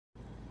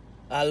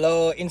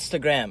Hello,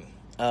 Instagram.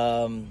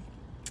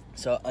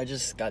 So I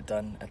just got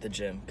done at the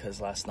gym because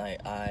last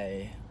night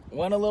I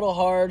went a little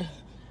hard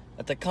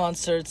at the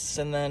concerts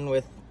and then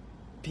with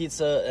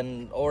pizza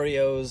and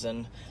Oreos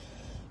and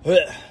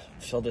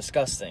feel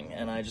disgusting.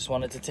 And I just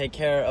wanted to take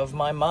care of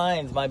my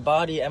mind, my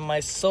body, and my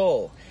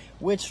soul,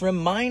 which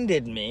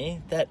reminded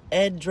me that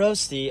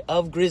Edroste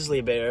of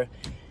Grizzly Bear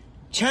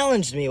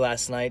challenged me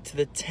last night to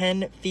the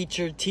 10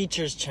 Featured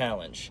Teachers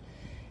Challenge.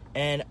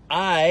 And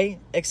I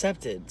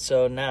accepted.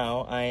 So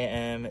now I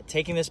am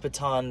taking this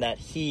baton that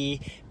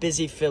he,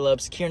 Busy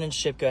Phillips, Kieran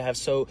Shipka have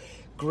so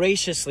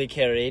graciously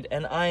carried,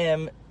 and I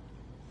am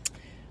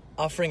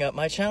offering up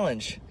my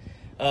challenge.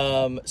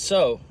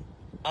 So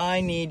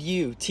I need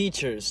you,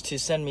 teachers, to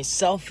send me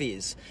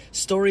selfies,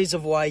 stories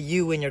of why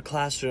you in your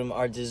classroom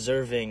are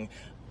deserving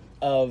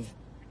of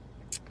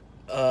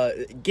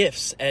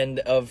gifts and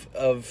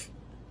of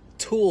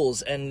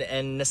tools and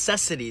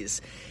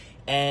necessities.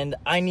 And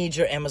I need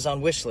your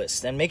Amazon wish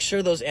list, and make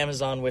sure those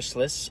Amazon wish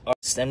lists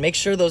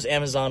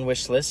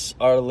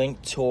are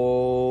linked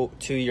to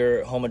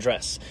your home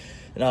address.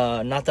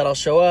 Not that I'll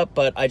show up,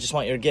 but I just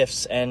want your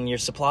gifts and your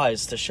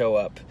supplies to show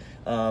up,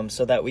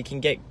 so that we can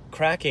get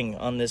cracking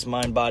on this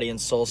mind, body, and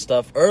soul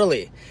stuff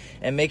early,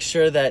 and make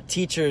sure that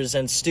teachers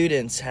and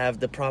students have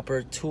the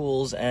proper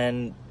tools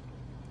and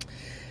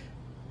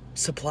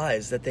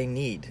supplies that they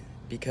need,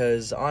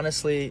 because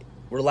honestly,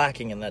 we're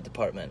lacking in that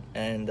department.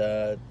 And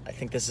I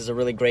think this is a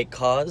really great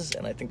cause,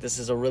 and I think this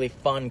is a really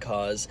fun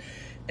cause,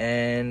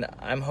 and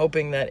I'm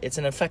hoping that it's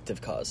an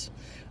effective cause.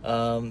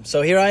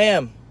 So here I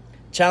am.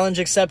 Challenge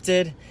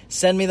accepted.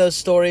 Send me those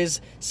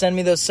stories, send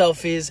me those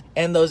selfies,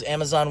 and those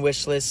Amazon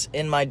wish lists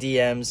in my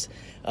DMs.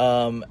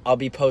 I'll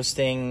be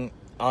posting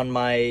on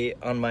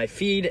my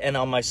feed and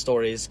on my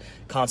stories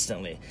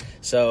constantly.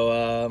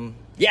 So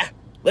yeah,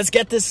 let's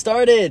get this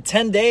started.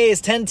 10 days,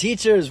 10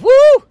 teachers. Woo!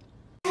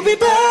 We'll be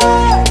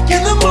back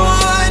in the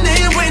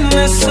morning when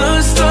the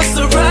sun starts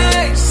to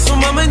rise. So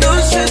mama,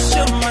 don't stress your